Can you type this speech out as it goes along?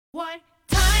What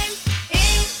time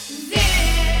is it?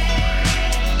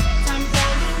 Time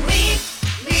for the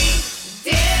weekly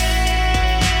dish.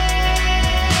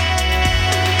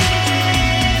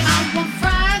 I want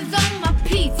fries on my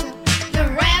pizza, the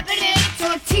rabbit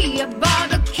tortilla,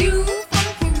 barbecue from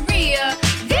Korea.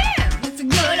 Damn, it's a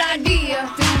good idea.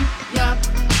 Yuck,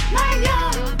 my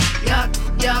yuck, yuck,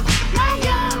 yuck, my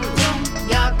yuck,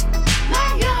 yuck, my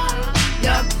yuck,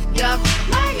 yuck, yuck,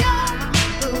 my yuck.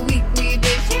 The weekly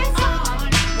dish is on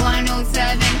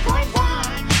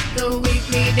 107.1. The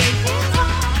weekly dish is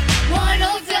on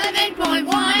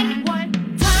 107.1. What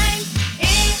time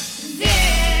is it?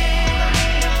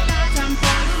 Time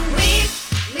for the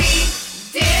weekly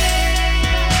dish.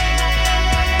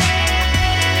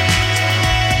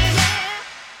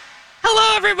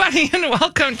 Hello, everybody, and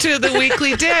welcome to the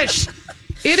Weekly Dish.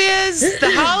 It is the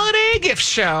holiday gift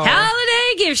show.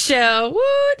 Holiday gift show.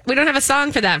 Woot. We don't have a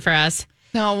song for that for us.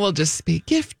 No, we'll just be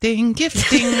gifting,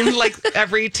 like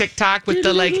every TikTok with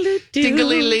the like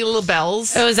dingly little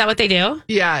bells. Oh, is that what they do?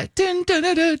 Yeah. Dun, dun,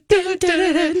 dun, dun, dun, dun,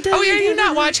 dun, dun. Oh, are you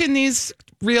not watching these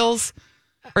reels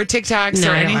or TikToks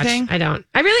or anything? I don't.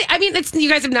 I mean, you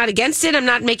guys are not against it. I'm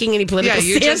not making any political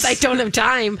stance. I don't have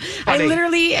time. Buddy. I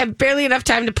literally have barely enough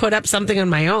time to put up something on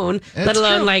my own, let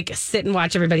alone true. like sit and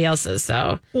watch everybody else's.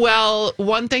 So, Well,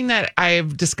 one thing that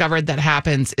I've discovered that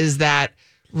happens is that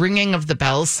ringing of the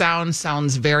bells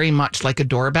sounds very much like a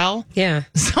doorbell. yeah.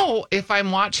 So if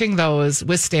I'm watching those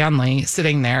with Stanley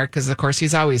sitting there, because of course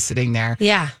he's always sitting there,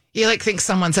 Yeah. he like thinks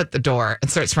someone's at the door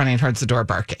and starts running towards the door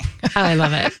barking. Oh, I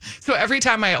love it. So every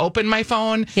time I open my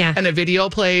phone Yeah. and a video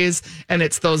plays and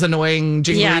it's those annoying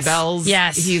jingly Yes. bells,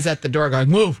 Yes. he's at the door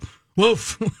going, woof,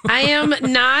 woof. I am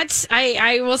not.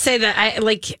 I will say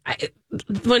that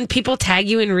when people tag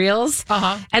you in reels,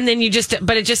 and then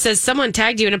but it just says someone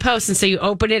tagged you in a post, and so you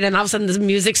open it, and all of a sudden the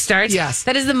music starts. Yes.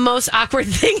 That is the most awkward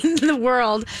thing in the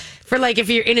world for like if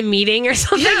you're in a meeting or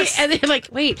something, Yes. and they're like,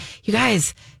 "Wait, you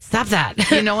guys, stop that!"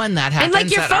 You know when that happens? And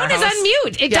like your at our phone is house? on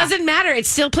mute. It Yeah. doesn't matter. It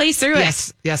still plays through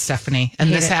Yes, Stephanie. And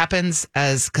hate this it. happens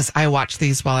because I watch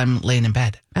these while I'm laying in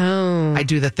bed. it. Oh, I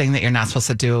do the thing that you're not supposed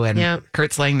to do, and Yeah.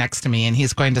 Kurt's laying next to me, and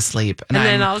he's going to sleep, And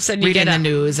then I'm all of a sudden you reading get the up.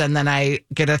 news, and then I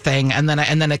get a thing, and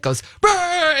then it goes,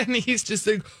 "Brr," and he's just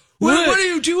like, "What are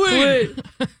you doing?"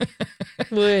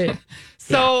 would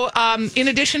So, in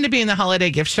addition to being the holiday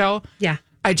gift show, yeah.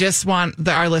 I just want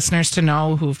our listeners to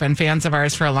know who've been fans of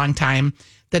ours for a long time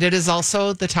that it is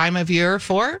also the time of year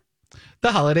for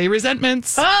the holiday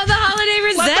resentments. Oh, the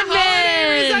holiday Let the resentment.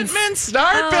 holiday resentments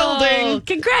start building.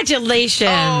 Congratulations.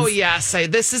 Oh, yes.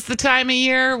 This is the time of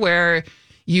year where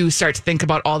you start to think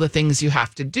about all the things you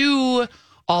have to do,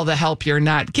 all the help you're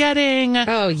not getting.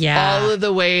 Oh, yeah. All of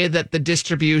the way that the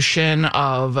distribution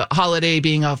of holiday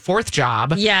being a fourth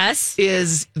job Yes.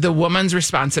 is the woman's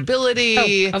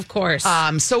responsibility. Oh, of course.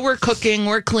 So we're cooking,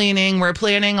 we're cleaning, we're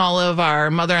planning all of our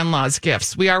mother-in-law's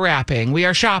gifts. We are wrapping, we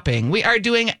are shopping, we are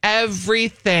doing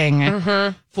everything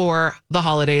for the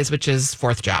holidays, which is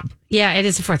fourth job. Yeah, it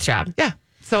is a fourth job. Yeah.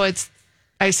 So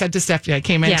I said to Stephanie, I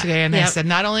came in Yeah. today and I Yep. said,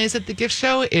 not only is it the gift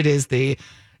show, it is the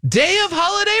day of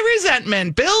holiday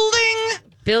resentment building.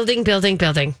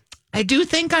 Building. I do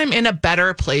think I'm in a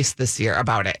better place this year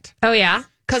about it Oh, yeah?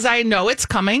 because I know it's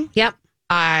coming. Yep.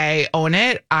 I own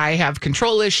it. I have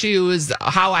control issues.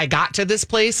 How I got to this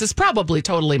place is probably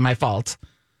totally my fault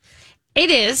It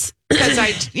is. because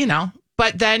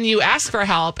but then you ask for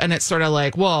help and it's sort of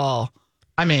like, well,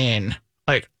 I mean,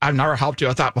 like I've never helped you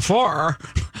with that before.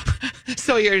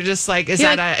 So you're just like, is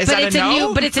that a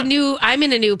no? But it's a new, I'm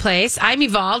in a new place. I'm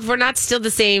evolved. We're not still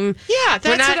the same. Yeah, that's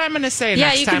We're not- what I'm going to say Yeah,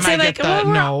 next you time can say I like, get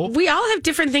the no. we all have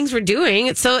different things we're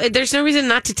doing. So there's no reason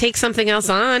not to take something else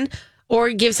on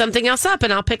or give something else up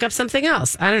and I'll pick up something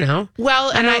else. I don't know.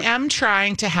 Well, and I am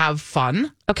trying to have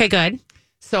fun. Okay, good.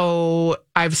 So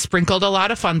I've sprinkled a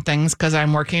lot of fun things because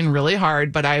I'm working really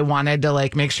hard, but I wanted to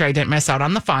like make sure I didn't miss out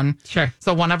on the fun. Sure.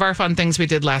 So one of our fun things we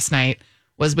did last night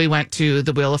was we went to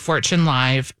the Wheel of Fortune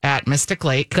live at Mystic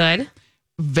Lake. Good.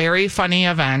 Very funny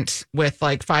event with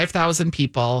like 5,000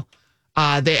 people.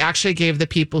 They actually gave the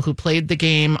people who played the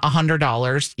game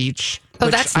 $100 each, Oh,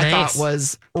 which that's I nice. thought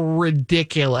was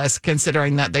ridiculous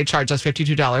considering that they charged us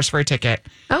 $52 for a ticket.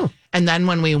 Oh, And then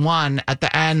when we won at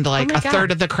the end, like my a God.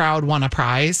 third of the crowd won a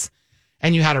prize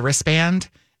and you had a wristband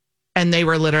and they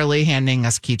were literally handing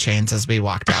us keychains as we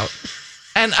walked out.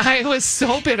 And I was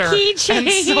so bitter He and so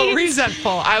changed.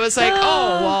 resentful. I was like,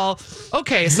 oh, well,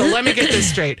 okay, so let me get this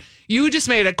straight. You just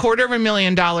made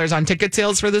 $250,000 on ticket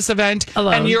sales for this event,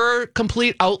 Alone. and your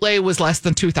complete outlay was less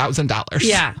than $2,000.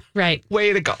 Yeah, right.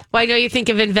 Way to go. Well, I know you think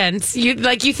of events. You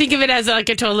think of it as like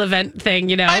a total event thing,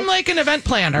 you know? I'm like an event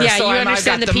planner. Yeah, so you I've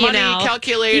understand got the the money P&L.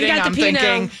 calculating. You've got I'm the P&L.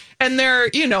 thinking, and they're,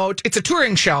 it's a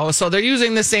touring show, so they're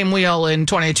using the same wheel in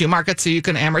 22 markets so you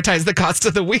can amortize the cost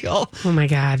of the wheel. Oh my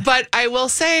God. But I will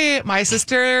say, my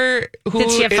sister,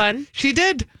 Did she have fun? She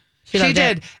did. She loved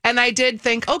did. it. And I did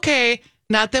think, okay,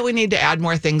 not that we need to add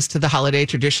more things to the holiday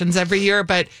traditions every year,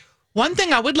 but one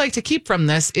thing I would like to keep from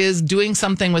this is doing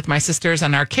something with my sisters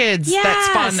and our kids that's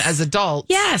fun Yes. as adults.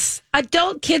 Yes.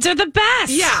 Adult kids are the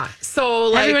best. Yeah. So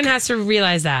like, Everyone has to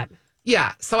realize that.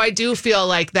 yeah. So I do feel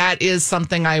like that is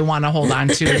something I want to hold on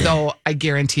to, though I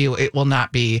guarantee you it will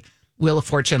not be Wheel of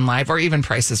Fortune live or even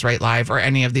Price is Right live or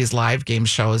any of these live game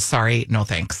shows. Sorry, no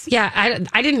thanks. Yeah.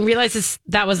 I didn't realize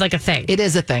that was like a thing. It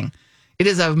is a thing. It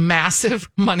is a massive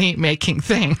money making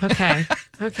thing. Okay.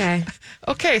 Okay.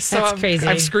 Okay, so That's crazy.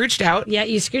 I've Scrooged out. Yeah,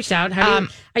 you scrooched out. How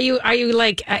do you, are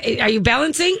you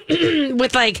balancing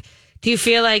with like, do you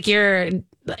feel like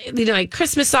like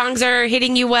Christmas songs are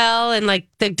hitting you well and like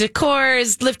the decor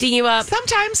is lifting you up?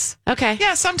 Sometimes. Okay.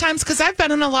 Yeah, sometimes because I've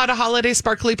been in a lot of holiday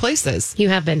sparkly places. You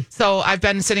have been. So I've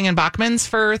been sitting in Bachman's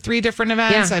for 3 different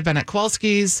events. Yeah. I've been at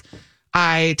Kowalski's.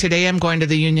 Today I'm going to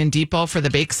the Union Depot for the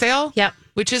bake sale. Yep.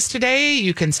 Which is today.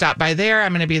 You can stop by there.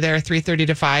 I'm going to be there 3:30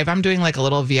 to 5. I'm doing like a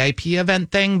little VIP event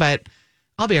thing, but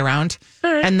I'll be around.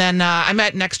 right. And then I'm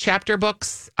at Next Chapter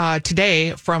Books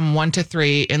today from 1 to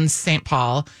 3 in St.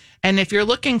 Paul. And if you're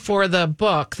looking for the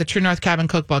book, the True North Cabin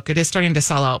Cookbook, it is starting to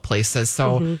sell out places.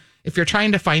 So if you're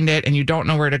trying to find it and you don't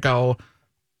know where to go,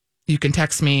 you can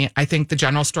text me. I think the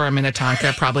general store in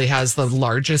Minnetonka probably has the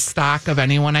largest stock of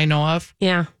anyone I know of.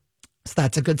 Yeah. So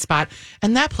that's a good spot.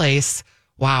 And that place,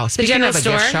 wow. The Speaking general of a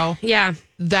store. gift show, Yeah.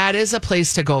 that is a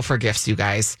place to go for gifts, you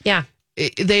guys. Yeah.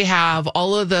 They have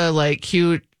all of the like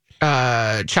cute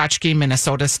tchotchke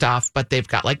Minnesota stuff, but they've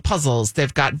got like puzzles.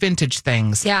 They've got vintage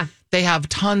things. Yeah. They have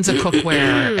tons of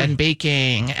cookware and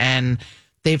baking, and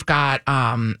they've got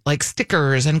like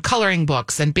stickers and coloring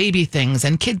books and baby things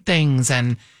and kid things.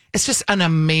 And it's just an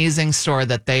amazing store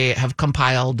that they have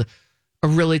compiled a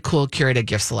really cool curated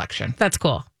gift selection. That's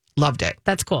cool. Loved it.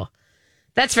 That's cool.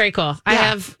 That's very cool. I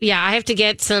have to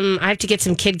get some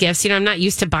kid gifts. I'm not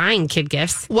used to buying kid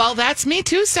gifts. Well, that's me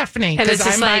too, Stephanie, And because it's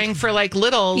just I'm like- buying for like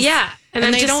littles. Yeah. And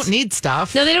I'm they just- don't need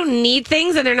stuff. No, they don't need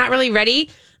things and they're not really ready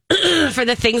for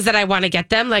the things that I want to get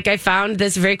them. Like I found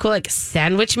this very cool like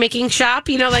sandwich making shop,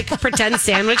 like pretend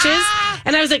sandwiches.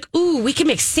 And I was like, ooh, we can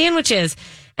make sandwiches.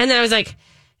 And then I was like,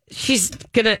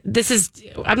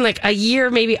 I'm like a year,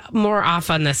 maybe more off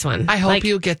on this one. I hope like,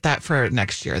 you get that for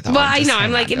next year, though. Well, I Just know. hang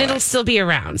I'm like, on and to it'll it. still be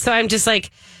around. So I'm just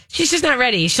like, she's just not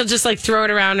ready. She'll just like throw it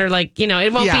around or like,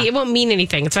 it won't mean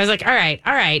anything. So I was like, all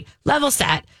right, level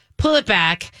set, pull it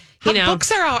back.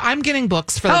 Books are out. I'm getting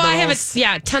books for the I have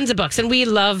littles. tons of books, and we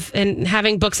love and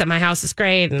having books at my house is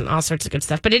great and all sorts of good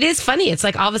stuff. But it is funny. It's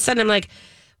like all of a sudden I'm like,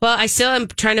 well, I still am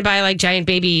trying to buy like giant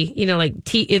baby, like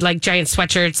giant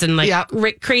sweatshirts and like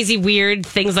Yep. crazy weird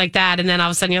things like that. And then all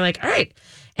of a sudden you're like, all right,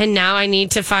 and now I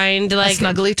need to find like a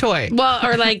snuggly toy. Well,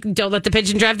 or like don't let the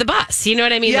pigeon drive the bus. You know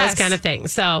what I mean? Yes. Those kind of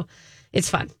things. So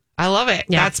it's fun. I love it.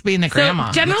 Yeah. That's being a grandma.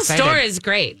 So general I'm excited. store is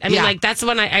great. I mean, Yeah. like that's the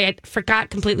one I forgot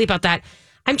completely about that.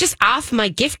 I'm just off my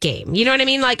gift game. You know what I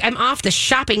mean? Like I'm off the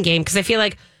shopping game because I feel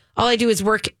like all I do is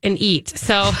work and eat.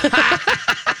 So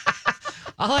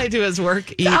All I do is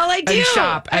work, eat, all I do. and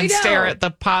shop I and know. stare at the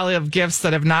pile of gifts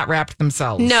that have not wrapped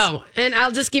themselves. no. And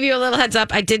I'll just give you a little heads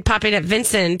up. I did pop in at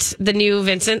Vincent, the new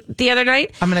Vincent, the other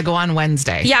night. I'm going to go on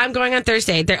Wednesday. Yeah, I'm going on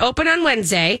Thursday. They're open on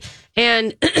Wednesday.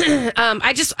 And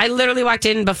I literally walked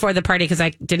in before the party because I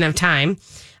didn't have time.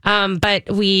 But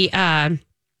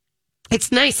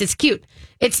it's nice. It's cute.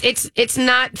 It's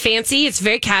not fancy. It's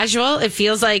very casual. It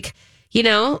feels like,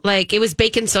 like it was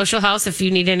Bacon Social House. If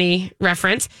you need any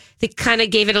reference, they kind of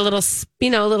gave it a little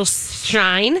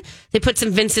shine. They put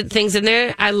some Vincent things in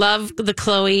there. I love the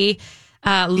Chloe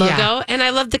logo, Yeah. and I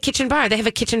love the kitchen bar. They have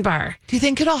a kitchen bar. Do you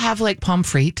think it'll have like pommes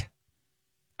frites?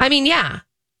 I mean, yeah.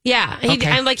 Okay.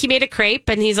 And like he made a crepe,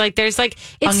 and he's like, "There's like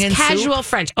it's Onion casual soup?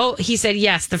 French." Oh, he said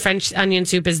yes. The French onion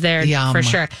soup is there Yum. for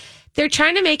sure. They're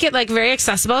trying to make it like very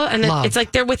accessible, and Love. it's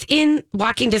like they're within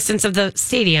walking distance of the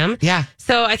stadium. Yeah.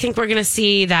 So I think we're going to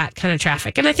see that kind of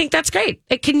traffic, and I think that's great.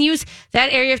 It can use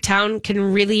that area of town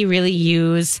can really, really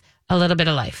use a little bit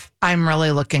of life. I'm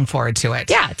really looking forward to it.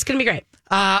 Yeah, it's going to be great.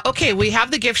 Okay, we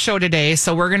have the gift show today.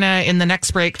 So we're going to, in the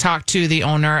next break, talk to the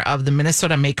owner of the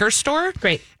Minnesota Maker Store.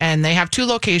 Great. And they have 2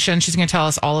 locations. She's going to tell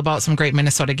us all about some great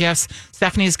Minnesota gifts.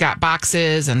 Stephanie's got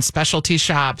boxes and specialty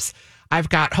shops. I've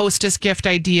got hostess gift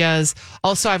ideas.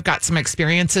 Also, I've got some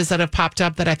experiences that have popped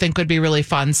up that I think would be really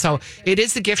fun. So it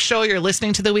is the gift show. You're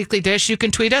listening to the Weekly Dish. You can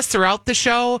tweet us throughout the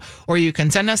show, or you can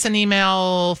send us an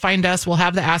email, find us. We'll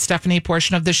have the Ask Stephanie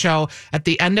portion of the show at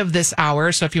the end of this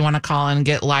hour. So if you want to call and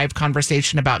get live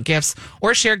conversation about gifts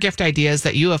or share gift ideas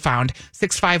that you have found,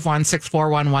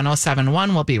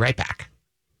 651-641-1071. We'll be right back.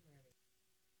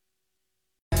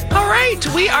 All right,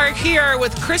 we are here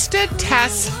with Krista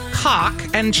Tess Koch,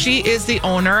 and she is the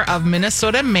owner of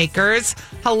Minnesota Makers.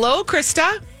 Hello,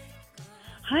 Krista.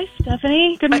 Hi,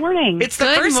 Stephanie. Good morning. It's the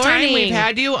Good first time morning. we've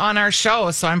had you on our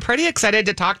show, so I'm pretty excited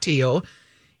to talk to you.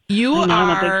 You I'm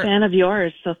a big are. fan of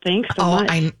yours, so thanks so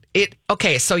much.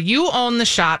 Okay, so you own the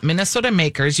shop, Minnesota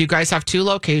Makers. You guys have 2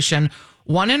 locations,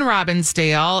 one in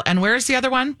Robbinsdale, and where's the other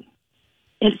one?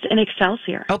 It's in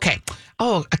Excelsior. Okay.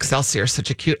 Oh, Excelsior, such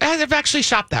a cute. I've actually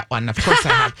shopped that one. Of course I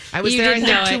have. I was You there, I didn't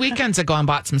think, know 2 it. weekends ago and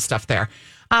bought some stuff there.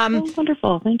 Oh,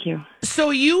 wonderful. Thank you.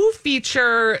 So you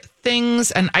feature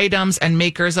things and items and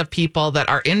makers of people that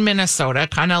are in Minnesota,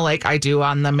 kind of like I do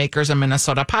on the Makers of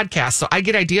Minnesota podcast. So I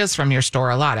get ideas from your store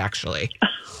a lot, actually.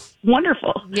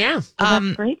 Wonderful. Yeah. Well,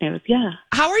 that's great news. Yeah.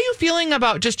 How are you feeling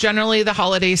about just generally the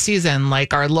holiday season?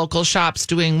 Like, are local shops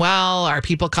doing well? Are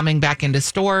people coming back into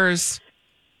stores?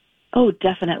 Oh,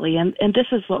 definitely. And this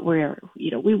is what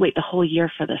we wait the whole year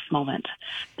for this moment.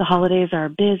 The holidays are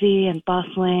busy and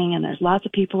bustling, and there's lots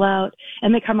of people out,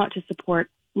 and they come out to support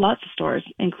lots of stores,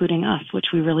 including us, which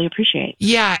we really appreciate.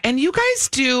 Yeah, and you guys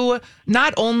do,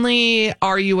 not only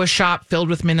are you a shop filled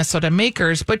with Minnesota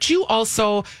makers, but you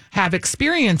also have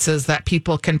experiences that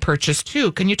people can purchase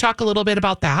too. Can you talk a little bit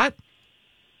about that?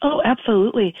 Oh,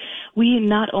 absolutely. We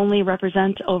not only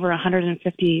represent over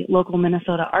 150 local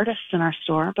Minnesota artists in our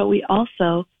store, but we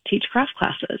also teach craft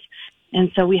classes.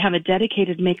 And so we have a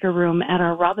dedicated maker room at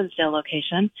our Robbinsdale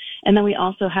location, and then we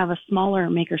also have a smaller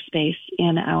maker space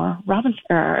in our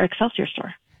Excelsior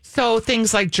store. So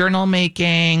things like journal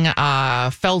making,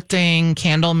 felting,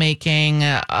 candle making,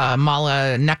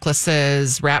 mala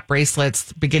necklaces, wrap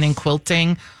bracelets, beginning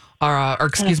quilting,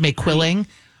 quilling.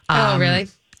 Oh, really?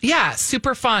 Yeah,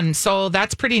 super fun. So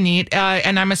that's pretty neat.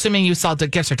 And I'm assuming you sell the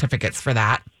gift certificates for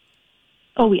that.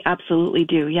 Oh, we absolutely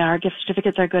do. Yeah, our gift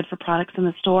certificates are good for products in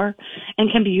the store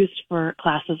and can be used for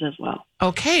classes as well.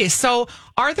 Okay, so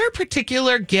are there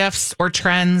particular gifts or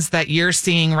trends that you're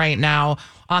seeing right now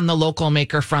on the local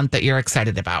maker front that you're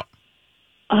excited about?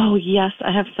 Oh, yes.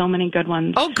 I have so many good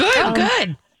ones. Oh, good.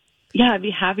 Good. Yeah, I'd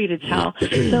be happy to tell.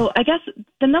 So I guess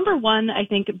the number one, I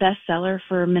think, bestseller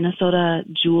for Minnesota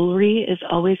jewelry is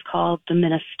always called the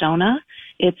Minnestona.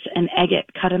 It's an agate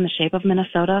cut in the shape of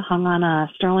Minnesota, hung on a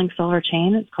sterling silver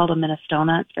chain. It's called a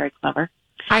Minnestona. It's very clever.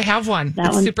 I have one. That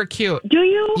It's one- super cute. Do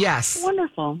you? Yes.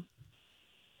 Wonderful.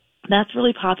 That's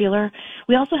really popular.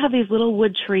 We also have these little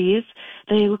wood trees.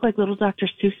 They look like little Dr.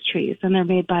 Seuss trees, and they're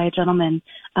made by a gentleman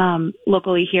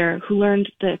locally here who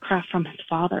learned the craft from his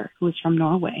father, who is from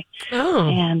Norway. Oh.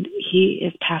 And he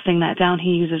is passing that down.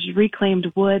 He uses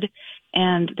reclaimed wood,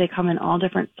 and they come in all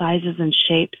different sizes and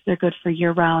shapes. They're good for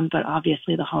year-round, but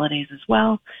obviously the holidays as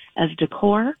well as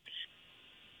decor.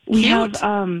 We Cute.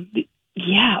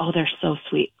 have, they're so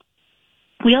sweet.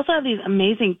 We also have these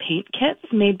amazing paint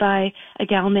kits made by a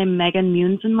gal named Megan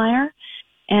Munzenmeyer,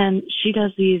 and she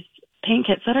does these paint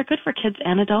kits that are good for kids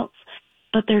and adults,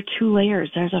 but they're 2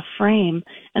 layers. There's a frame,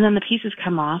 and then the pieces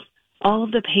come off. All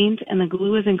of the paint and the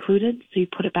glue is included, so you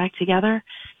put it back together,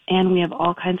 and we have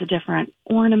all kinds of different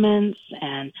ornaments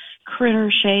and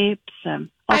critter shapes and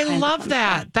all I kinds of love fun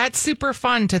that. stuff. That's super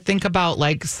fun to think about,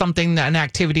 like an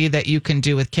activity that you can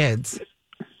do with kids.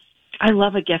 I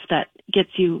love a gift that gets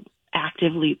you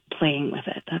actively playing with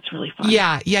it. That's really fun.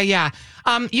 Yeah.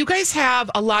 You guys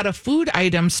have a lot of food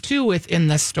items too within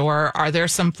the store. Are there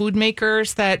some food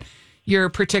makers that you're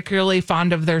particularly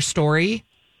fond of their story?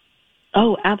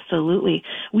 Oh, absolutely.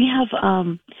 We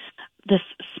have this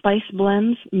spice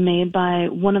blends made by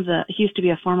he used to be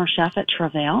a former chef at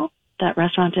Travail, that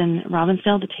restaurant in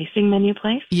Robbinsdale, the tasting menu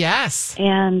place. Yes.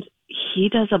 And he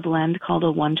does a blend called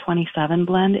a 127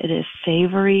 blend. It is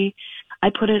savory. I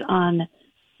put it on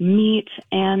meat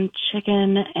and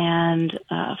chicken and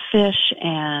fish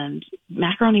and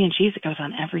macaroni and cheese. It goes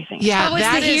on everything. Yeah. Oh, it's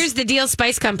that is- Here's the Deal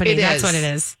Spice Company. It That's is. what it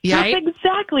is. Yeah. Right? That's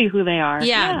exactly who they are.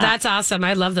 Yeah, that's awesome.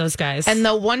 I love those guys. And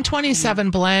the 127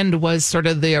 blend was sort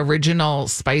of the original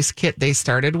spice kit they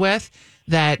started with,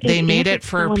 that they It made is. it It's the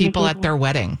for one they people gave at their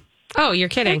wedding. oh, you're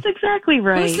kidding. That's exactly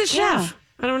right. Who's the Yeah. chef?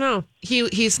 I don't know.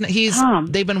 He's Tom.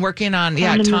 they've been working on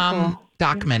and Tom Nicole.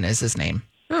 Dockman is his name.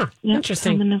 Oh, Yep,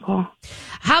 interesting. Tom and Nicole.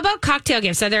 How about cocktail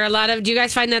gifts? Are there a lot of, do you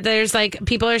guys find that there's like,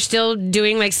 people are still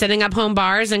doing like setting up home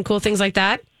bars and cool things like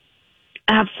that?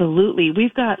 Absolutely.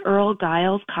 We've got Earl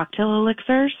Giles cocktail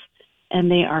elixirs,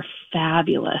 and they are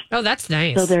fabulous. Oh, that's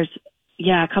nice. So there's,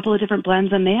 a couple of different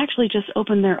blends, and they actually just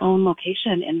opened their own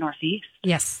location in Northeast.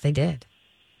 Yes, they did.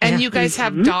 And Yeah. you guys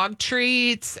have dog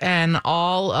treats and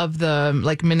all of the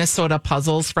like Minnesota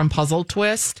puzzles from Puzzle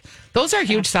Twist. Those are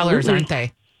huge sellers, aren't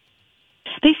they?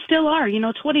 They still are.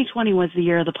 2020 was the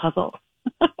year of the puzzle.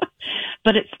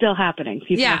 But it's still happening.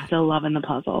 People Yeah. are still loving the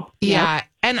puzzle. Yeah. Yep.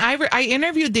 And I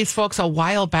interviewed these folks a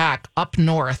while back. Up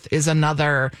North is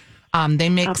another, they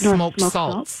make Up North smoked smoked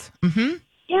salts.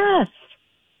 Yes.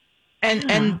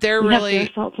 And they're We have really, bear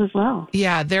salts as well.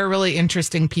 yeah, they're really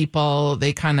interesting people.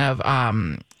 They kind of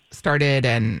started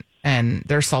and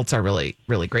their salts are really,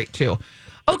 really great too.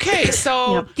 Okay.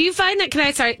 So Yep. Do you find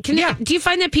that, Yeah. do you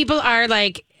find that people are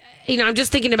like, I'm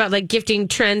just thinking about like gifting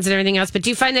trends and everything else, but do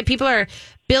you find that people are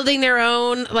building their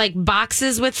own like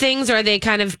boxes with things, or are they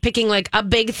kind of picking like a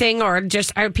big thing, or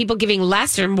just are people giving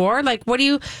less or more? Like,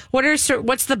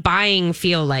 what's the buying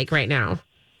feel like right now?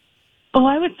 Oh,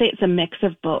 I would say it's a mix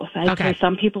of both. I'd Okay. say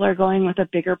some people are going with a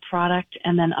bigger product,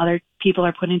 and then other people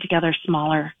are putting together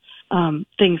smaller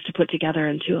things to put together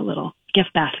into a little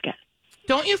gift basket.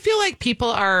 don't you feel like people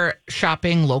are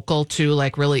shopping local too,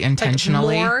 like really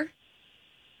intentionally? Like more?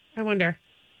 I wonder.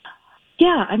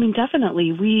 Yeah, I mean,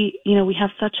 definitely. We have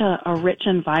such a rich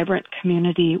and vibrant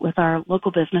community with our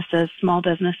local businesses, small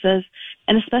businesses,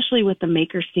 and especially with the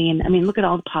maker scene. I mean, look at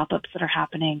all the pop-ups that are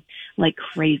happening like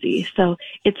crazy. So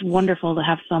it's wonderful to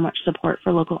have so much support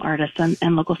for local artists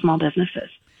and local small businesses.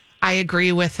 I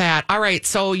agree with that. All right.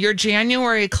 So your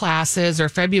January classes or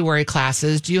February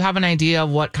classes, do you have an idea of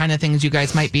what kind of things you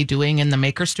guys might be doing in the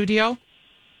Maker Studio?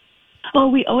 Oh,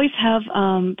 we always have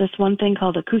this one thing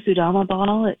called a kusudama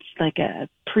ball. It's like a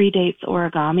predates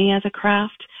origami as a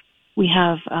craft. We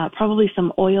have probably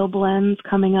some oil blends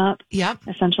coming up, Yep.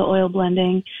 essential oil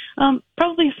blending,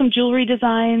 probably some jewelry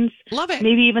designs, Love it.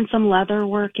 maybe even some leather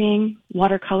working,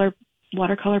 watercolor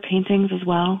paintings as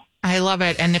well. I love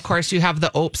it. And of course, you have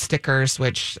the OPE stickers,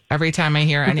 which every time I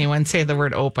hear anyone say the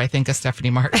word OPE, I think of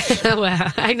Stephanie March.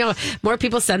 Well, I know more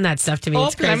people send that stuff to me.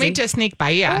 It's OPE, crazy. let me just sneak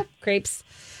by you. Crepes.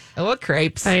 Oh,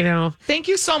 crepes. I know. Thank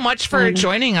you so much for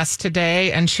joining us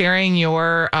today and sharing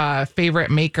your favorite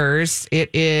makers.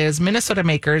 It is Minnesota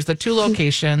Makers, the two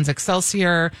locations,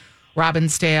 Excelsior,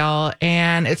 Robbinsdale,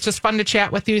 and it's just fun to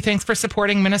chat with you. Thanks for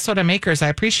supporting Minnesota Makers. I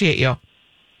appreciate you.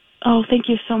 Oh, thank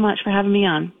you so much for having me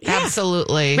on.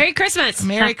 Absolutely. Merry Christmas.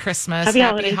 Merry Christmas. Happy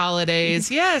Happy holidays.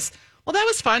 holidays. Yes. Well, that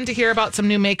was fun to hear about some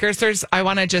new makers. I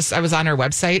was on her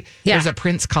website. Yeah. There's a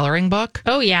Prince coloring book.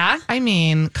 Oh, yeah. I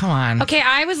mean, come on. Okay,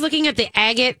 I was looking at the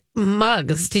agate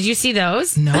mugs. Did you see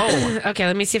those? No. Okay,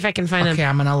 let me see if I can find Okay, them.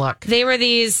 I'm going to look. They were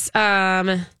these,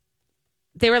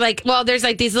 they were like, well, there's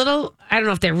like these little, I don't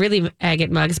know if they're really agate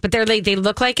mugs, but they're like, they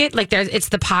look like it. Like it's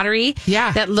the pottery.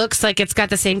 Yeah. That looks like it's got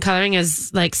the same coloring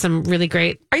as like some really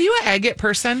great, Are you an agate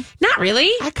person? not really.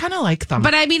 I kind of like them.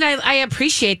 But I mean, I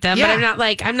appreciate them, Yeah.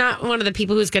 but I'm not one of the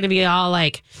people who's going to be all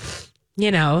like,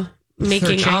 making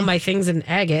Searching. all my things in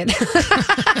agate.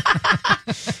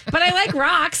 But I like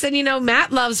rocks, and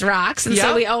Matt loves rocks, and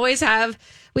so Yep.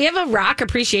 we have a rock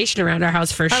appreciation around our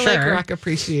house for I sure. like rock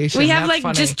appreciation. We have That's like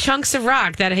funny. just chunks of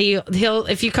rock that he'll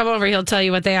if you come over, he'll tell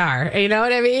you what they are. You know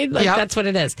what I mean? Like Yep. that's what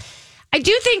it is. I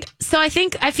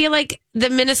feel like the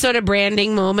Minnesota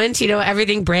branding moment,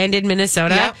 everything branded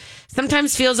Minnesota, Yep.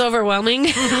 sometimes feels overwhelming.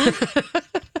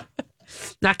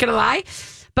 Not gonna lie.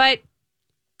 But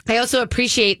I also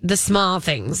appreciate the small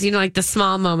things, like the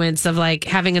small moments of like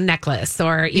having a necklace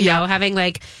or, Yep. having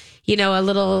like, a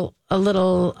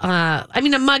little, I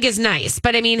mean, a mug is nice,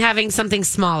 but I mean, having something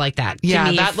small like that. to Yeah,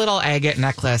 me, that little agate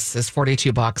necklace is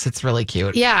 $42. It's really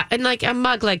cute. yeah, and like a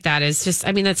mug like that is just,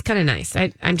 I mean, that's kind of nice.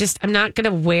 I'm not going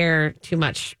to wear too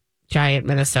much giant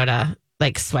Minnesota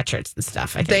like sweatshirts and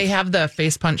stuff. I think. They have the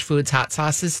Face Punch Foods hot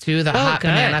sauces too. The hot good.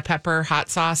 banana pepper hot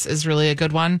sauce is really a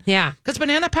good one. Yeah. Because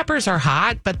banana peppers are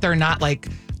hot, but they're not like,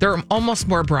 they're almost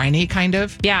more briny kind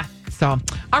of. Yeah. So,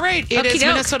 all right, it is Okey-doke.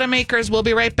 Minnesota Makers. We'll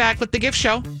be right back with the gift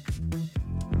show.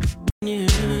 Hey,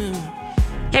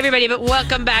 everybody, but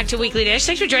welcome back to Weekly Dish.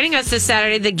 Thanks for joining us this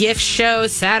Saturday, the gift show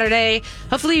Saturday.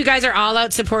 Hopefully, you guys are all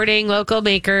out supporting local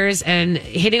makers and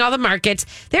hitting all the markets.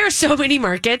 There are so many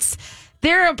markets.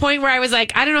 There are a point where I was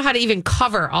like, I don't know how to even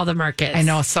cover all the markets. I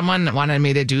know someone wanted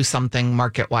me to do something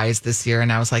market wise this year,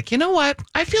 and I was like, you know what?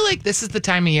 I feel like this is the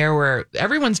time of year where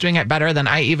everyone's doing it better than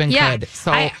I even Yeah, could.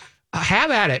 So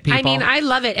have at it, people. I mean, I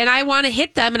love it, and I want to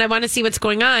hit them, and I want to see what's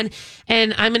going on.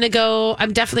 And I'm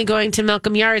definitely going to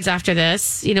Malcolm Yards after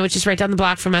this, which is right down the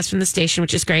block from us from the station,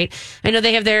 which is great. I know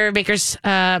they have their makers, they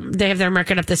have their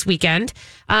market up this weekend.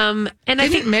 And I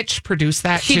think Mitch produce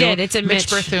that she too? did. It's a Mitch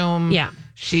Berthum. Yeah.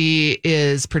 She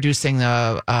is producing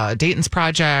the Dayton's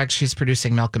Project. She's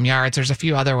producing Malcolm Yards. There's a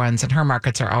few other ones, and her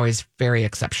markets are always very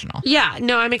exceptional. Yeah,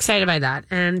 no, I'm excited by that.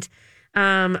 And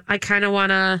I kind of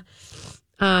want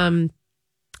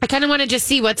to just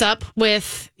see what's up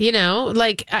with,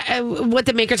 what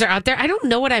the makers are out there. I don't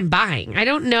know what I'm buying. I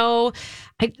don't know.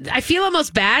 I feel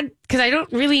almost bad because I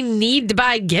don't really need to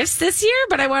buy gifts this year,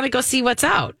 but I want to go see what's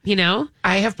out,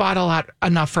 I have bought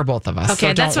enough for both of us. Okay,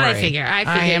 so that's don't what worry. I figure. I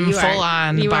am full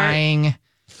on buying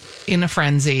in a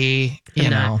frenzy.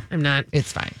 I'm not.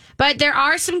 It's fine. But there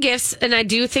are some gifts, and I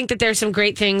do think that there's some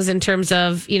great things in terms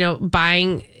of,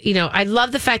 buying. I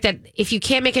love the fact that if you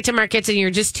can't make it to markets and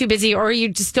you're just too busy, or you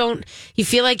just don't, you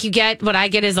feel like you get what I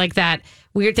get is like that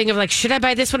weird thing of like, should I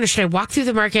buy this one or should I walk through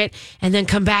the market and then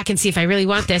come back and see if I really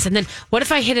want this? And then what if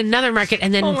I hit another market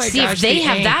and then see if they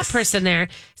have that person there?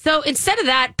 So instead of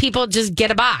that, people just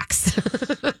get a box.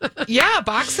 Yeah,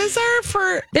 boxes are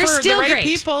for still the right great.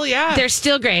 people. Yeah, they're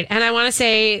still great. And I want to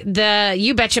say the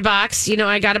You Betcha box,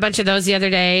 I got a bunch of those the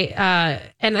other day.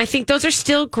 And I think those are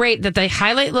still great that they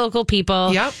highlight local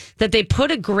people, that they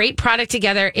put a great product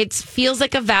together. It feels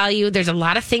like a value. There's a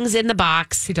lot of things in the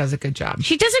box. She does a good job.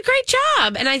 She does a great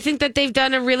job. And I think that they've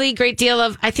done a really great deal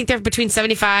of, I think they're between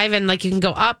 75 and you can go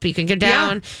up, you can go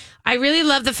down. Yeah. I really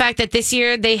love the fact that this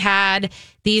year they had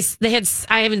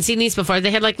I haven't seen these before. They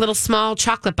had little small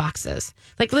chocolate boxes,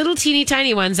 little teeny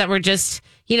tiny ones that were just,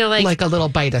 like a little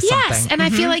bite of something. Yes. And I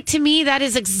feel like to me, that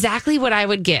is exactly what I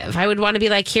would give. I would want to be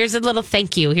like, here's a little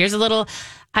thank you. Here's a little,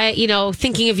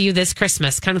 thinking of you this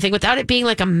Christmas kind of thing without it being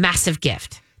like a massive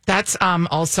gift. That's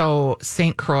also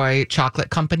St. Croix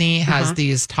Chocolate Company has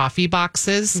these toffee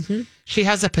boxes. Mm-hmm. She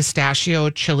has a pistachio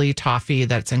chili toffee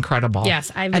that's incredible.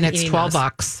 Yes, and it's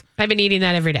 $12. I've been eating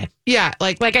that every day. Yeah,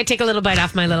 like I take a little bite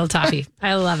off my little toffee.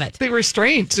 I love it. The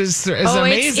restraint is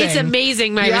amazing. It's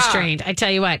amazing. My restraint. I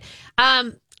tell you what.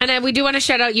 And we do want to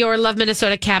shout out your Love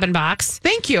Minnesota cabin box.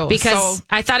 Thank you. Because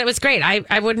I thought it was great.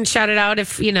 I wouldn't shout it out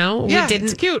if, we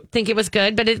didn't think it was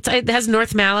good. But it has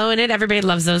North Mallow in it. Everybody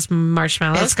loves those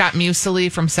marshmallows. It's got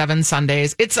muesli from 7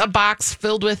 Sundays. It's a box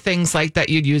filled with things like that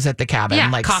you'd use at the cabin.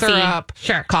 Like coffee.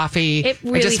 Syrup, coffee. It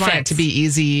really I just want it to be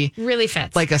easy. Really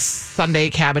fits. Like a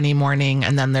Sunday cabin-y morning.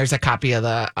 And then there's a copy of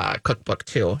the cookbook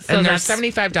too. So and they're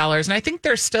 $75. And I think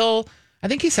there's still, I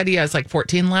think he said he has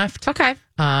 14 left. Okay.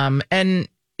 And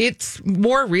it's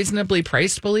more reasonably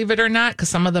priced, believe it or not, because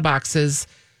some of the boxes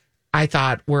I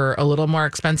thought were a little more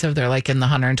expensive. They're in the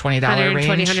 $120 range.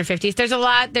 $150. There's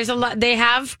a lot.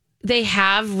 They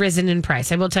have risen in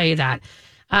price. I will tell you that.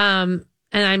 And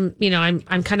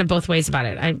I'm kind of both ways about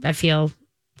it. I feel,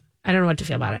 I don't know what to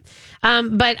feel about it.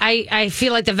 But I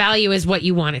feel like the value is what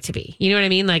you want it to be. You know what I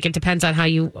mean? It depends on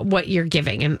what you're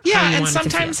giving and how you and want it to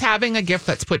sometimes feel. having a gift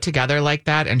that's put together like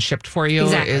that and shipped for you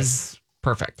is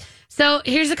perfect. So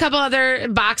here's a couple other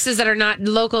boxes that are not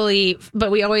locally, but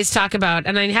we always talk about.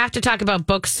 And I have to talk about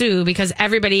Boksu because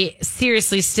everybody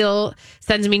seriously still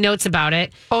sends me notes about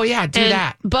it. Oh, yeah, do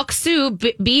that. Boksu,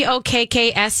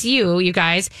 Bokksu, you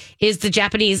guys, is the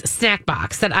Japanese snack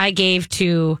box that I gave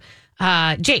to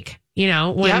Jake. And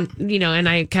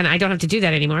I don't have to do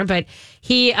that anymore, but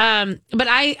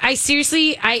I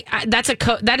seriously,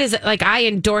 that is I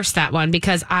endorse that one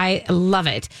because I love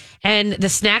it. And the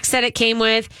snacks that it came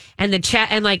with and the chat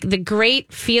and the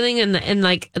great feeling and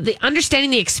the understanding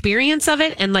the experience of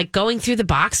it and going through the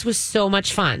box was so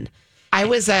much fun. I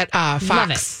was at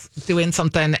Fox doing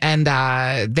something, and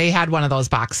they had one of those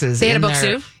boxes. They had a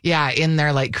Boksu? In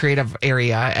their creative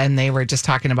area, and they were just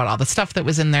talking about all the stuff that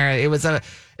was in there. It was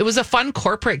a fun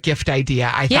corporate gift idea,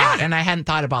 I thought, and I hadn't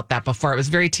thought about that before. It was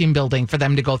very team building for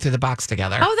them to go through the box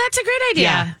together. Oh, that's a great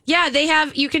idea. Yeah, they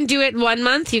have. You can do it 1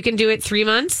 month, you can do it 3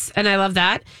 months, and I love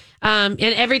that. And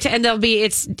every time, and there'll be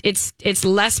it's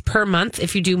less per month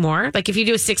if you do more. If you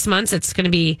do 6 months, it's going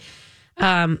to be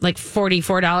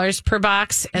 $44 per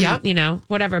box and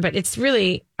whatever, but it's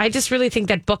really, I just really think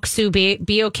that Boksu,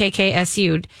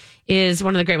 Bokksu is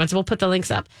one of the great ones. We'll put the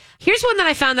links up. Here's one that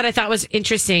I found that I thought was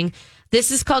interesting. This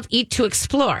is called Eat to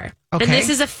Explore. Okay. And this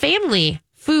is a family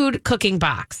food cooking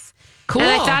box. Cool.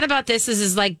 And I thought about this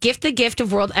is gift the gift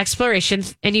of world exploration,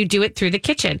 and you do it through the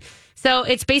kitchen. So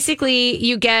it's basically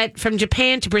you get from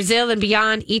Japan to Brazil and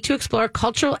beyond. Eat to Explore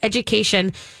cultural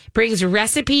education brings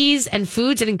recipes and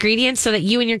foods and ingredients so that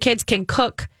you and your kids can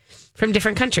cook from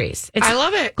different countries. It's I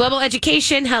love it. global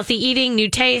education, healthy eating, new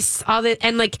tastes, all that,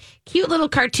 and like cute little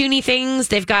cartoony things.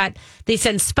 They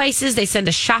send spices, they send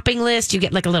a shopping list. You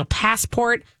get like a little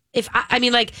passport. I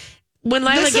mean, like when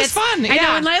Lila This is gets fun, I know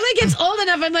yeah. when Lila gets old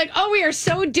enough, I'm like, oh, we are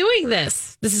so doing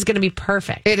this. This is going to be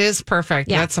perfect. It is perfect.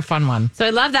 Yeah. That's a fun one. So I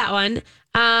love that one.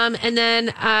 And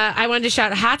then I wanted to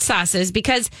shout hot sauces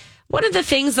because one of the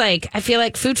things, like, I feel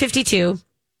like Food 52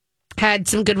 had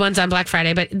some good ones on Black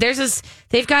Friday, but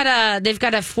they've got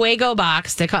a Fuego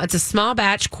box. It's a small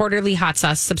batch quarterly hot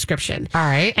sauce subscription. All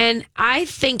right. And I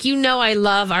think, I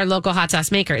love our local hot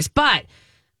sauce makers, but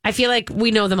I feel like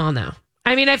we know them all now.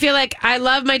 I mean, I feel like I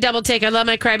love my Double Take. I love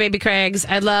my Crybaby Craig's.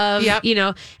 I love, Yep.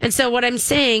 And so what I'm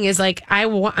saying is like,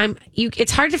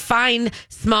 it's hard to find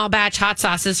small batch hot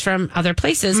sauces from other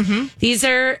places.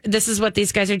 This is what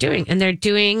these guys are doing. And they're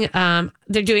doing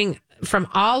from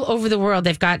all over the world.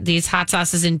 They've got these hot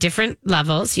sauces in different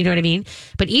levels. You know what I mean?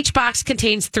 But each box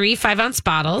contains 3 5-ounce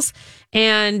bottles,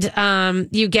 and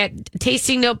you get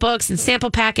tasting notebooks and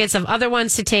sample packets of other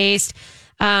ones to taste.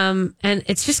 And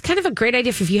it's just kind of a great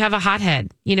idea if you have a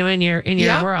hothead, in your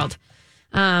Yep. world.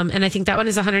 And I think that one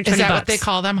is $120. Is that what they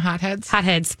call them? Hotheads?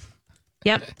 Hotheads?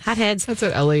 Yep, hotheads. That's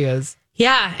what Ellie is.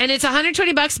 Yeah, and it's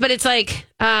 $120, but it's like,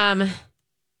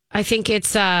 I think it's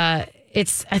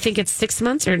 6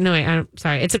 months or no, I'm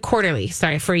sorry, it's a quarterly.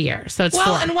 Sorry, for a year, so it's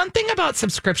 4. And one thing about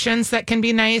subscriptions that can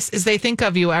be nice is they think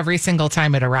of you every single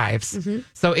time it arrives.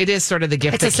 So it is sort of the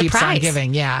gift It's that a keeps on surprise.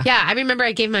 giving. Yeah. Yeah, I remember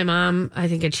I gave my mom, I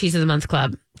think, a Cheese of the Month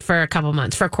club for a couple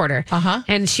months, for a quarter. Uh-huh.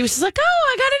 And she was just like,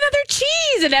 oh, I got another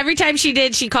cheese. And every time she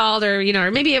did, she called, or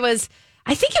maybe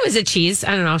I think it was a cheese.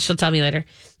 I don't know. She'll tell me later.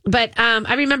 But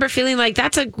I remember feeling like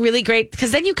that's a really great,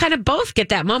 because then you kind of both get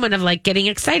that moment of like getting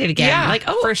excited again. Yeah, like,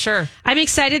 oh, for sure. I'm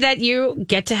excited that you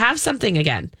get to have something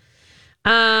again.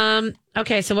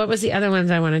 Okay, so what was the other ones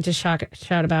I wanted to shout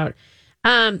about?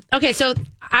 Okay, so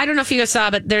I don't know if you guys saw,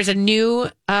 but there's a new,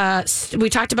 we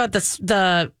talked about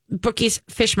the Brookies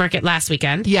Fish Market last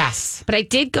weekend. Yes. But I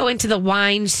did go into the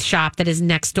wine shop that is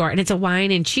next door, and it's a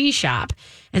wine and cheese shop.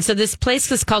 And so this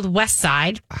place is called West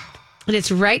Side, and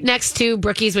it's right next to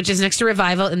Brookies, which is next to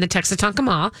Revival in the Texatonka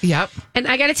Mall. Yep. And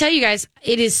I got to tell you guys,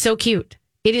 it is so cute.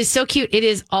 It is so cute. It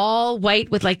is all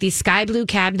white with like these sky blue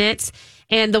cabinets.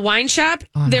 And the wine shop,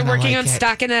 they're working on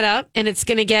stocking that up, and it's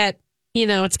going to get,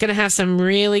 it's going to have some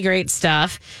really great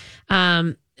stuff.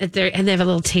 And they have a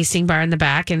little tasting bar in the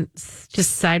back, and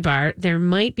just sidebar, there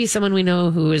might be someone we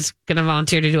know who is going to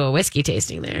volunteer to do a whiskey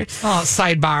tasting there. Oh,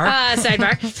 sidebar.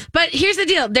 Sidebar. But here's the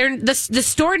deal. They're the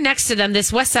store next to them,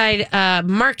 this West Side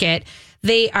Market,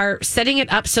 they are setting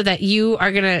it up so that you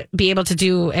are going to be able to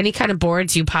do any kind of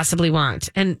boards you possibly want.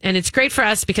 And it's great for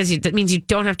us because that means you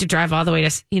don't have to drive all the way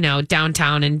to,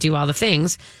 downtown and do all the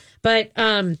things. But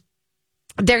they're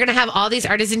going to have all these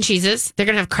artisan cheeses. They're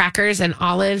going to have crackers and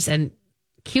olives and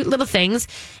cute little things.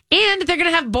 And they're going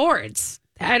to have boards.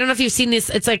 I don't know if you've seen this.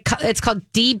 It's called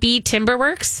DB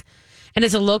Timberworks. And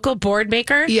it's a local board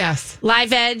maker. Yes.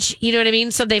 Live edge, you know what I mean?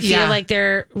 So they feel like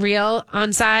they're real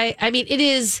on site. I mean, it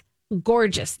is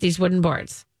gorgeous, these wooden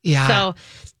boards. Yeah. So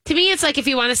to me, it's like if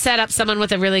you want to set up someone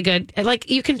with a really good, like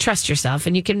you can trust yourself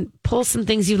and you can pull some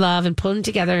things you love and pull them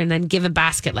together and then give a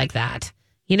basket like that.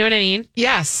 You know what I mean?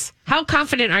 Yes. How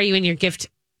confident are you in your gift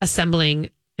assembling?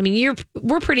 I mean,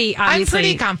 we're pretty obviously. I'm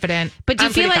pretty confident. But do you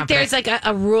I'm feel pretty like there's like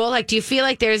a rule? Like, do you feel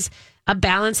like there's a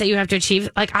balance that you have to achieve?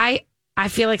 Like I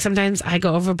feel like sometimes I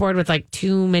go overboard with like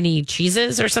too many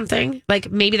cheeses or something. Like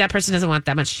maybe that person doesn't want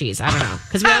that much cheese. I don't know.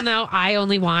 Because we all know I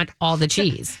only want all the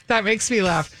cheese. That makes me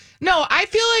laugh. No, I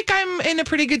feel like I'm in a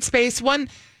pretty good space. One,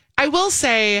 I will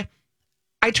say,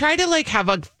 I try to like have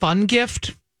a fun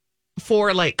gift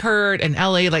for like Kurt and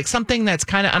Ellie, like something that's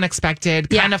kind of unexpected,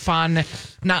 kind of fun,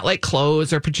 not like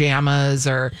clothes or pajamas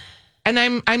or. And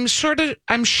I'm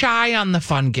shy on the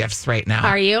fun gifts right now.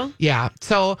 Are you? Yeah.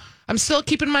 So I'm still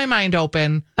keeping my mind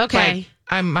open. Okay.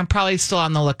 But I'm probably still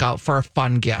on the lookout for a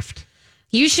fun gift.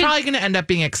 You should Probably going to end up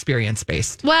being experience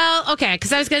based. Well, okay,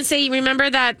 because I was going to say, remember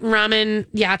that ramen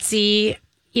Yahtzee?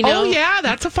 You know, Oh yeah,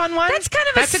 that's a fun one. that's kind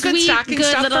of that's a good sweet, stocking good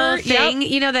stuffer. little thing.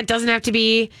 Yep. You know, that doesn't have to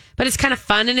be, but it's kind of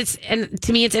fun, and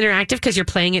to me, it's interactive because you're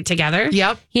playing it together.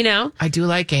 Yep. You know. I do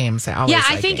like games. I always Yeah,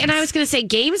 I like think, games. and I was going to say,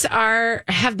 games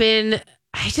have been.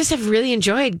 I just have really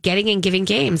enjoyed getting and giving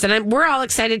games, and we're all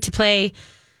excited to play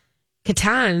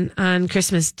Catan on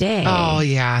Christmas Day. Oh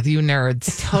yeah, you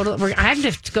nerds. I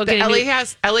have to go get Ellie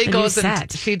new goes set.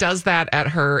 and she does that at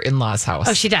her in-laws' house.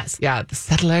 Oh, she does. Yeah, the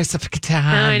Settlers of Catan.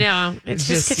 I know. It's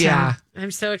just Catan. yeah.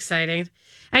 I'm so excited.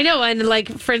 I know. And like,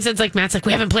 for instance, like Matt's like,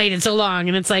 we haven't played in so long.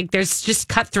 And it's like, there's just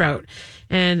cutthroat.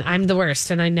 And I'm the worst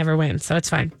and I never win. So it's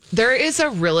fine. There is a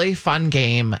really fun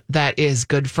game that is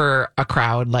good for a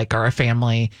crowd, like, or a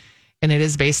family. And it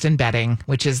is based in betting,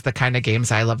 which is the kind of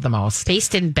games I love the most.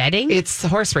 Based in betting? It's a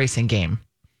horse racing game.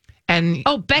 And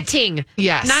betting.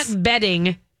 Yes. Not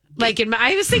betting. Like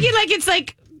I was thinking like it's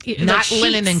like not like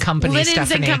Linen and Company. Linens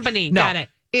Stephanie. and Company. No, Got it.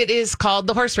 It is called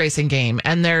the horse racing game.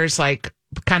 And there's like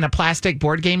kind of plastic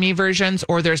board gamey versions,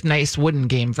 or there's nice wooden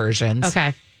game versions.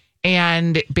 Okay.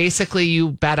 And basically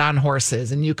you bet on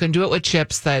horses, and you can do it with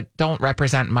chips that don't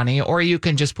represent money, or you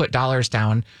can just put dollars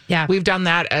down. Yeah. We've done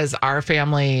that as our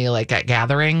family, like at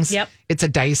gatherings. Yep. It's a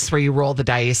dice where you roll the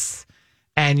dice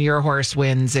and your horse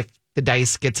wins if the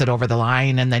dice gets it over the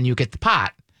line, and then you get the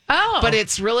pot. Oh. But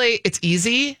it's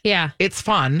easy. Yeah. It's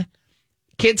fun.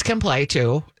 Kids can play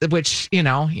too, which,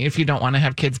 if you don't want to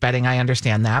have kids betting, I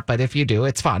understand that. But if you do,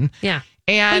 it's fun. Yeah.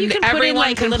 And you can put in, everyone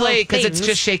like, can little play because it's things.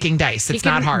 just shaking dice. It's You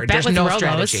can not hard. bet There's with no Rolos,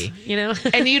 strategy.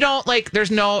 And you don't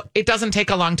it doesn't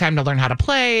take a long time to learn how to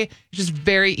play. It's just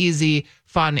very easy,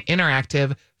 fun,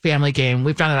 interactive family game.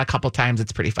 We've done it a couple times.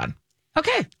 It's pretty fun.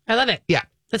 Okay. I love it. Yeah.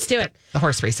 Let's do it. The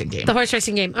horse racing game. The horse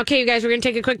racing game. Okay, you guys, we're going to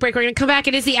take a quick break. We're going to come back.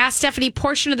 It is the Ask Stephanie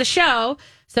portion of the show.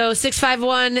 So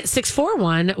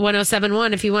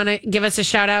 651-641-1071 if you want to give us a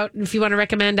shout out, if you want to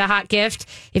recommend a hot gift,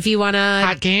 if you want to...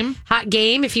 Hot game? Hot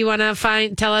game. If you want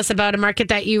to tell us about a market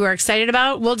that you are excited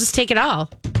about, we'll just take it all.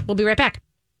 We'll be right back.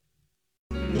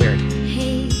 Weird.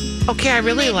 Okay, I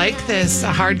really like this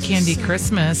Hard Candy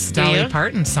Christmas Dolly you?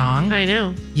 Parton song. I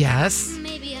know. Yes.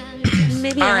 Maybe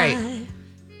All right.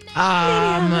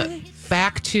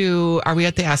 Back to, are we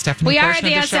at the Ask Stephanie We are portion at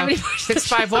the of Ask show? Stephanie portion of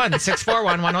the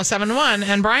 651-641-1071.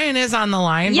 And Brian is on the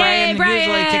line. Yay, Brian usually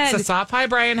Brian. kicks us off. Hi,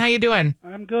 Brian. How you doing?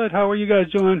 I'm good. How are you guys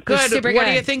doing? Good. super What good.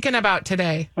 are you thinking about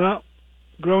today? Well,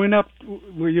 growing up,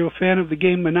 were you a fan of the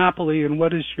game Monopoly, and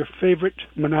what is your favorite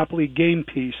Monopoly game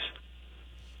piece?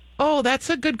 Oh, that's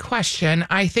a good question.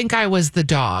 I think I was the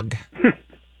dog.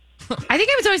 I think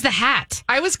I was always the hat.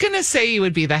 I was going to say you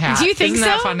would be the hat. Do you think Isn't so?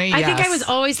 that funny? I think I Yes. was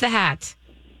always the hat.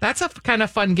 That's a kind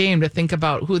of fun game to think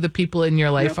about who the people in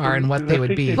your life Yep, are and what and they I would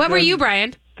think be. it- What were you,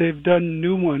 Brian? They've done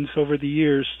new ones over the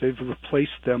years. They've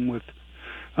replaced them with,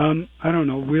 I don't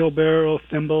know, wheelbarrow,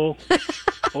 thimble,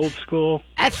 old school.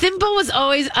 A thimble was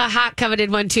always a hot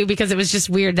coveted one too because it was just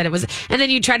weird that it was. And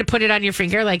then you try to put it on your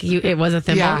finger like it was a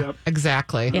thimble. Yeah, Yep.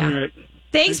 exactly. Yeah. All right.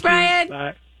 Thanks, Thank you. Brian.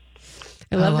 Bye.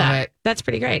 I love love that. it. That's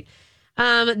pretty great.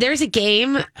 There's a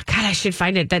game. God, I should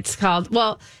find it. That's called.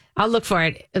 Well, I'll look for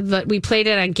it. But we played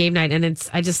it on game night, and it's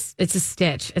a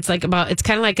stitch. It's like it's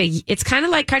kind of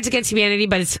like Cards Against Humanity,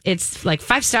 but it's like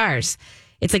 5 stars.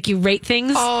 It's like you rate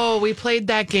things. Oh, we played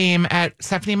that game at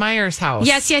Stephanie Meyer's house.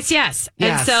 Yes. And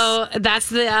Yes. so that's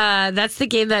the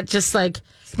game that just like.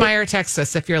 Meyer, text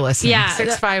us if you're listening. Yeah.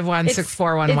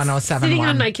 651-641-1071. Sitting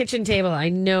on my kitchen table. I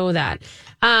know that.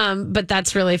 But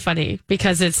that's really funny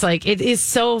because it's like, it is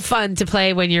so fun to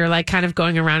play when you're like kind of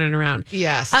going around and around.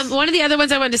 Yes. One of the other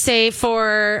ones I wanted to say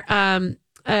for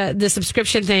the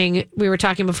subscription thing we were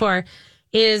talking before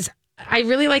is I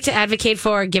really like to advocate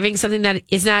for giving something that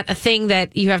is not a thing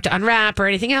that you have to unwrap or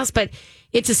anything else, but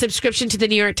it's a subscription to the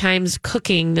New York Times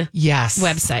cooking Yes.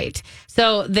 website.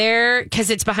 So because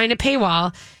it's behind a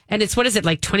paywall and it's, what is it,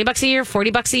 like $20 a year,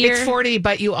 $40 a year? It's 40,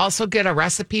 but you also get a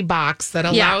recipe box that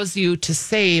allows you to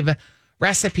save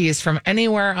recipes from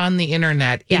anywhere on the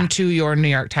internet into your New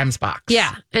York Times box.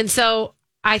 Yeah. And so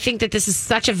I think that this is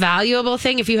such a valuable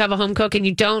thing if you have a home cook and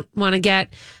you don't want to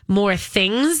get more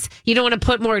things. You don't want to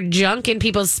put more junk in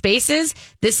people's spaces.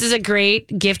 This is a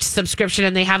great gift subscription,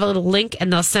 and they have a little link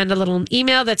and they'll send a little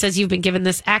email that says you've been given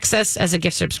this access as a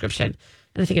gift subscription.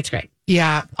 And I think it's great.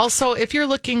 Yeah. Also, if you're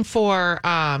looking for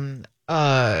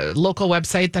a local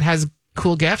website that has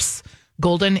cool gifts,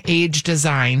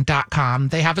 goldenagedesign.com.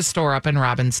 They have a store up in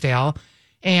Robbinsdale.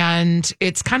 And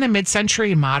it's kind of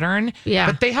mid-century modern. Yeah.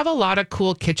 But they have a lot of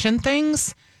cool kitchen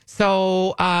things.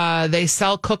 So they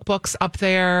sell cookbooks up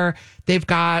there. They've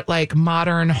got like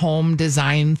modern home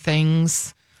design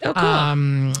things. Oh,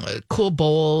 cool. Cool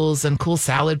bowls and cool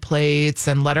salad plates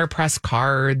and letterpress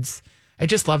cards. I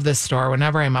just love this store.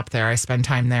 Whenever I'm up there, I spend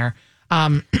time there.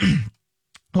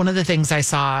 One of the things I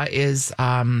saw is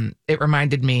it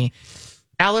reminded me,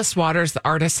 Alice Waters' The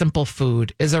Art of Simple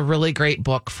Food is a really great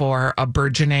book for a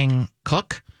burgeoning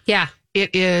cook. Yeah.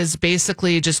 It is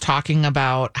basically just talking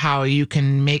about how you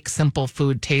can make simple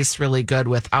food taste really good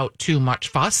without too much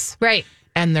fuss. Right.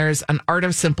 And there's an Art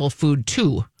of Simple Food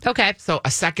too. Okay. So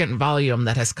a second volume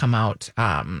that has come out.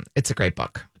 It's a great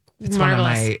book. It's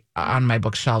Marvelous. on my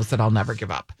bookshelves that I'll never give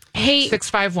up. Hey,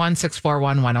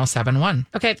 651-641-1071.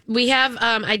 okay, we have.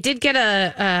 I did get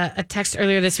a text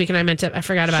earlier this week, and I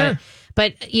forgot about Sure. it.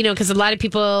 But because a lot of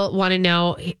people want to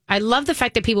know. I love the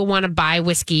fact that people want to buy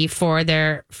whiskey for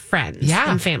their friends Yeah.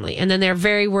 and family, and then they're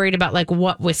very worried about like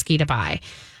what whiskey to buy.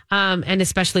 And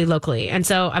especially locally. And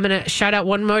so I'm going to shout out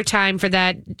one more time for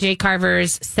that J.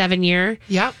 Carver's 7-year.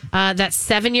 Yep. That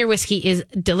 7-year whiskey is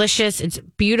delicious. It's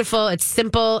beautiful. It's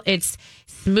simple. It's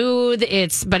smooth.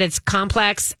 But it's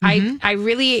complex. Mm-hmm. I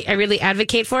really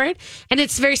advocate for it. And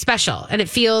it's very special. And it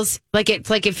feels like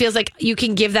you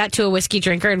can give that to a whiskey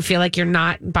drinker and feel like you're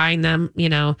not buying them,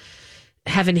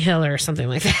 Heaven Hill or something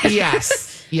like that.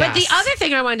 Yes. But the other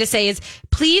thing I wanted to say is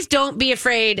please don't be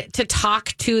afraid to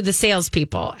talk to the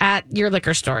salespeople at your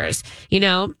liquor stores,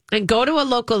 and go to a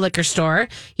local liquor store,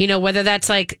 whether that's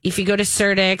like if you go to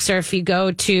Surdix or if you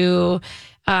go to,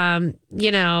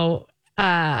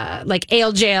 like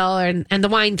Ale Jail and the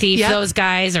Wine Thief, Yep. those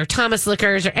guys, or Thomas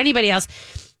Liquors or anybody else.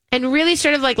 And really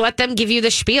sort of like let them give you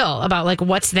the spiel about like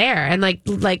what's there and like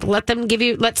let someone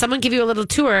give you a little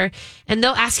tour and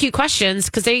they'll ask you questions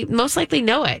because they most likely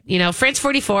know it. France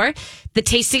 44, the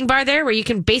tasting bar there where you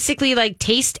can basically like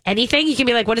taste anything. You can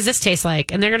be like, what does this taste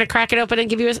like? And they're going to crack it open and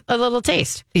give you a little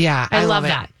taste. Yeah. I love it.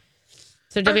 that.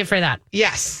 So don't be afraid of that.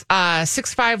 Yes.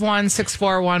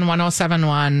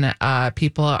 651-641-1071.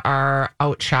 People are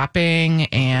out shopping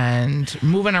and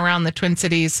moving around the Twin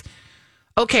Cities.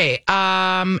 Okay.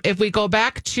 If we go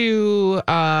back to,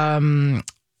 I'm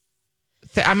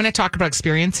going to talk about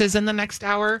experiences in the next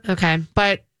hour. Okay.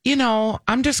 But,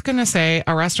 I'm just going to say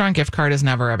a restaurant gift card is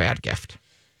never a bad gift.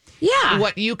 Yeah.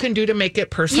 What you can do to make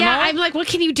it personal. Yeah, I'm like, what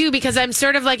can you do? Because I'm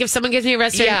sort of like, if someone gives me a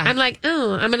restaurant, Yeah. I'm like,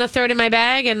 oh, I'm going to throw it in my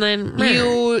bag and then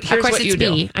Here's of course what it's you do.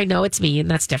 me. I know it's me and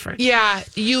that's different. Yeah,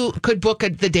 you could book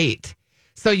the date.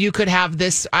 So you could have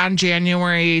this on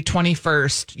January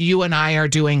 21st. You and I are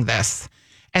doing this.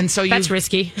 And so That's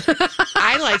risky.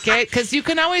 I like it because you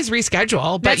can always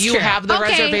reschedule, but That's you true. have the Okay,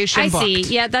 reservation I booked. see.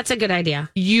 Yeah, that's a good idea.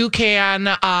 You can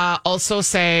also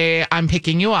say, I'm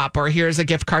picking you up, or here's a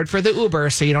gift card for the Uber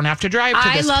so you don't have to drive to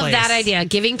I this love place. that idea.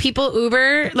 Giving people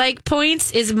Uber like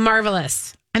points is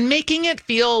marvelous. And making it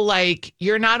feel like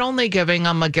you're not only giving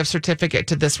them a gift certificate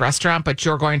to this restaurant, but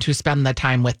you're going to spend the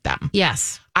time with them.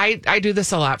 Yes. I do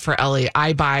this a lot for Ellie.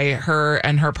 I buy her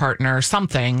and her partner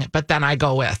something, but then I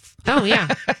go with. Oh, yeah.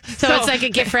 So it's like a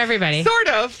gift for everybody. Sort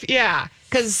of, yeah.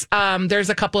 Because there's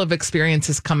a couple of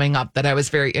experiences coming up that I was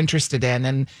very interested in.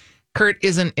 And Kurt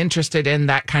isn't interested in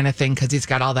that kind of thing because he's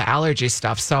got all the allergy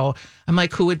stuff. So I'm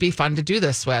like, who would be fun to do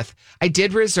this with? I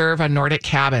did reserve a Nordic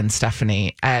cabin,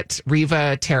 Stephanie, at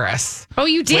Riva Terrace. Oh,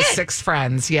 you did? With 6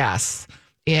 friends, yes.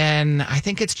 In, I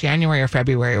think it's January or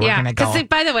February we're going to go. Because,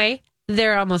 by the way,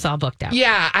 they're almost all booked out.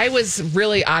 Yeah, I was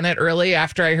really on it early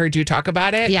after I heard you talk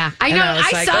about it. Yeah, I And know. was I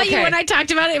like, saw you okay. when I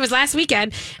talked about it. It was last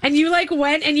weekend, and you like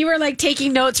went and you were like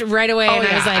taking notes right away. Oh, and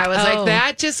yeah. I was like,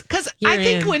 that just because I You're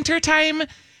think in. wintertime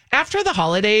after the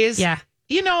holidays, Yeah.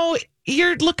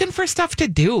 You're looking for stuff to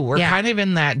do. We're Yeah. kind of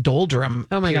in that doldrum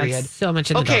oh my period. god, so much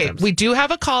in the Okay, doldrums. we do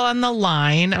have a call on the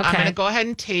line. I'm Okay. going to go ahead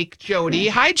and take Jody.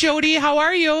 Hi, Jody. How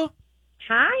are you?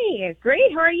 Hi,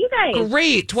 great. How are you guys?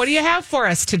 Great. What do you have for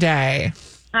us today?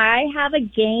 I have a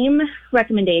game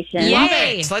recommendation. Yeah. Love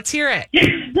Yay. it. Let's hear it.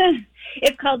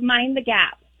 It's called Mind the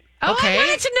Gap. Oh, Okay. I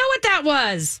wanted to know what that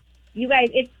was. You guys,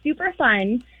 it's super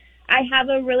fun. I have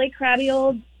a really crabby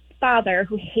old father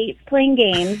who hates playing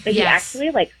games, but he Yes. actually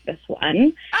likes this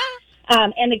one.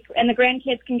 And the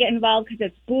grandkids can get involved because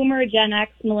it's Boomer, Gen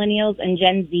X, Millennials, and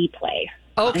Gen Z play.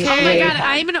 Okay. Oh my Very god, fun.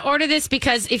 I'm going to order this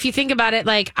because if you think about it,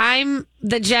 like I'm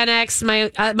the Gen X, my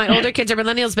older kids are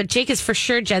millennials, but Jake is for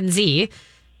sure Gen Z.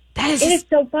 That is, It is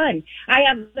so fun. I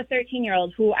have a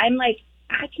 13-year-old who I'm like,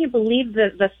 I can't believe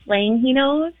the slang he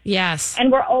knows. yes.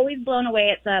 And we're always blown away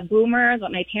at the Boomers.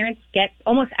 What my parents get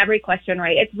almost every question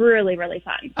right. It's really, really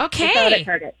fun. Okay. We saw it at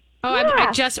Target. Oh, Yeah.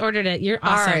 I just ordered it. You're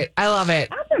All awesome. right. I love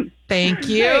it. Awesome. Thank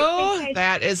you. All right, thanks, guys.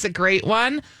 That is a great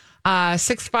one.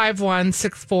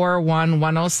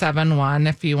 651-641-1071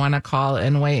 if you want to call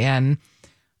and weigh in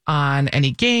on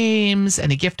any games,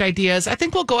 any gift ideas. I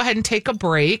think we'll go ahead and take a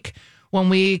break. When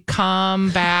we come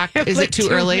back, is like it too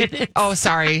 2 early? minutes. Oh,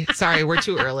 sorry. We're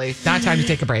too early. Not time to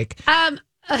take a break.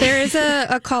 There is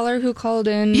a caller who called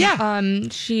in. Yeah.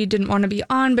 She didn't want to be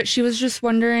on, but she was just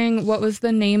wondering what was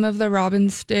the name of the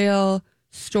Robbinsdale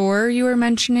store you were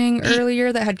mentioning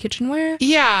earlier that had kitchenware?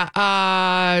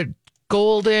 Yeah.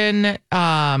 Golden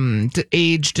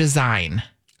Age Design.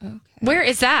 Where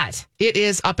is that? It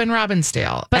is up in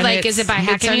Robbinsdale. But And like, it's is it by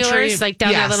Hack and mid-century- Mueller's, like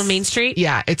down that Yes. little main street?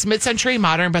 Yeah, it's mid-century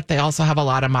modern, but they also have a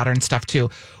lot of modern stuff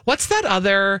too. What's that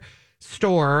other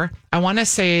store. I want to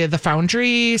say the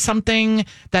Foundry something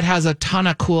that has a ton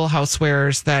of cool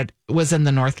housewares that was in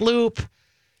the North Loop.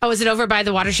 Oh, is it over by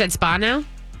the Watershed Spa now?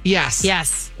 Yes.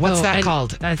 Yes. What's that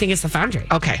called? I think it's the Foundry.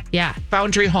 Okay. Yeah.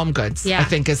 Foundry Home Goods, I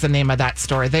think is the name of that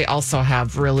store. They also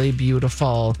have really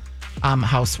beautiful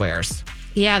housewares.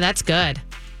 Yeah, that's good.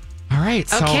 All right.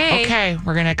 So, Okay.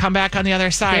 we're going to come back on the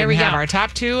other side There we and have go. our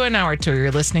top 2 and hour 2.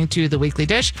 You're listening to The Weekly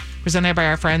Dish, presented by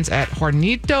our friends at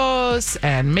Hornitos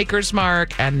and Maker's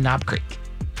Mark and Knob Creek.